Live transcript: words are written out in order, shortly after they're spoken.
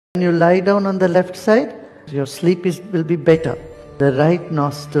When you lie down on the left side, your sleep will be better. The right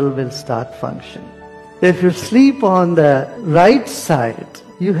nostril will start functioning. If you sleep on the right side,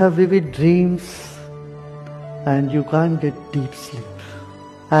 you have vivid dreams and you can't get deep sleep.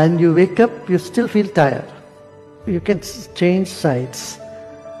 And you wake up, you still feel tired. You can change sides.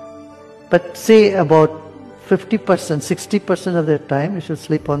 But say about 50%, 60% of the time, you should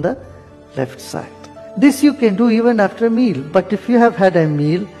sleep on the left side. This you can do even after a meal. But if you have had a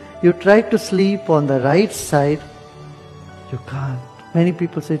meal, you try to sleep on the right side, you can't. Many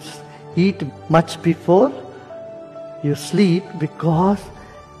people say eat much before you sleep because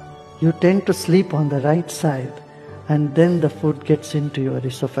you tend to sleep on the right side and then the food gets into your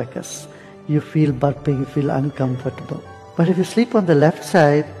esophagus. You feel burping, you feel uncomfortable. But if you sleep on the left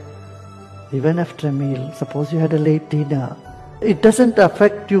side, even after a meal, suppose you had a late dinner, it doesn't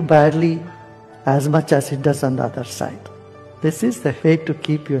affect you badly as much as it does on the other side. This is the way to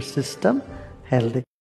keep your system healthy.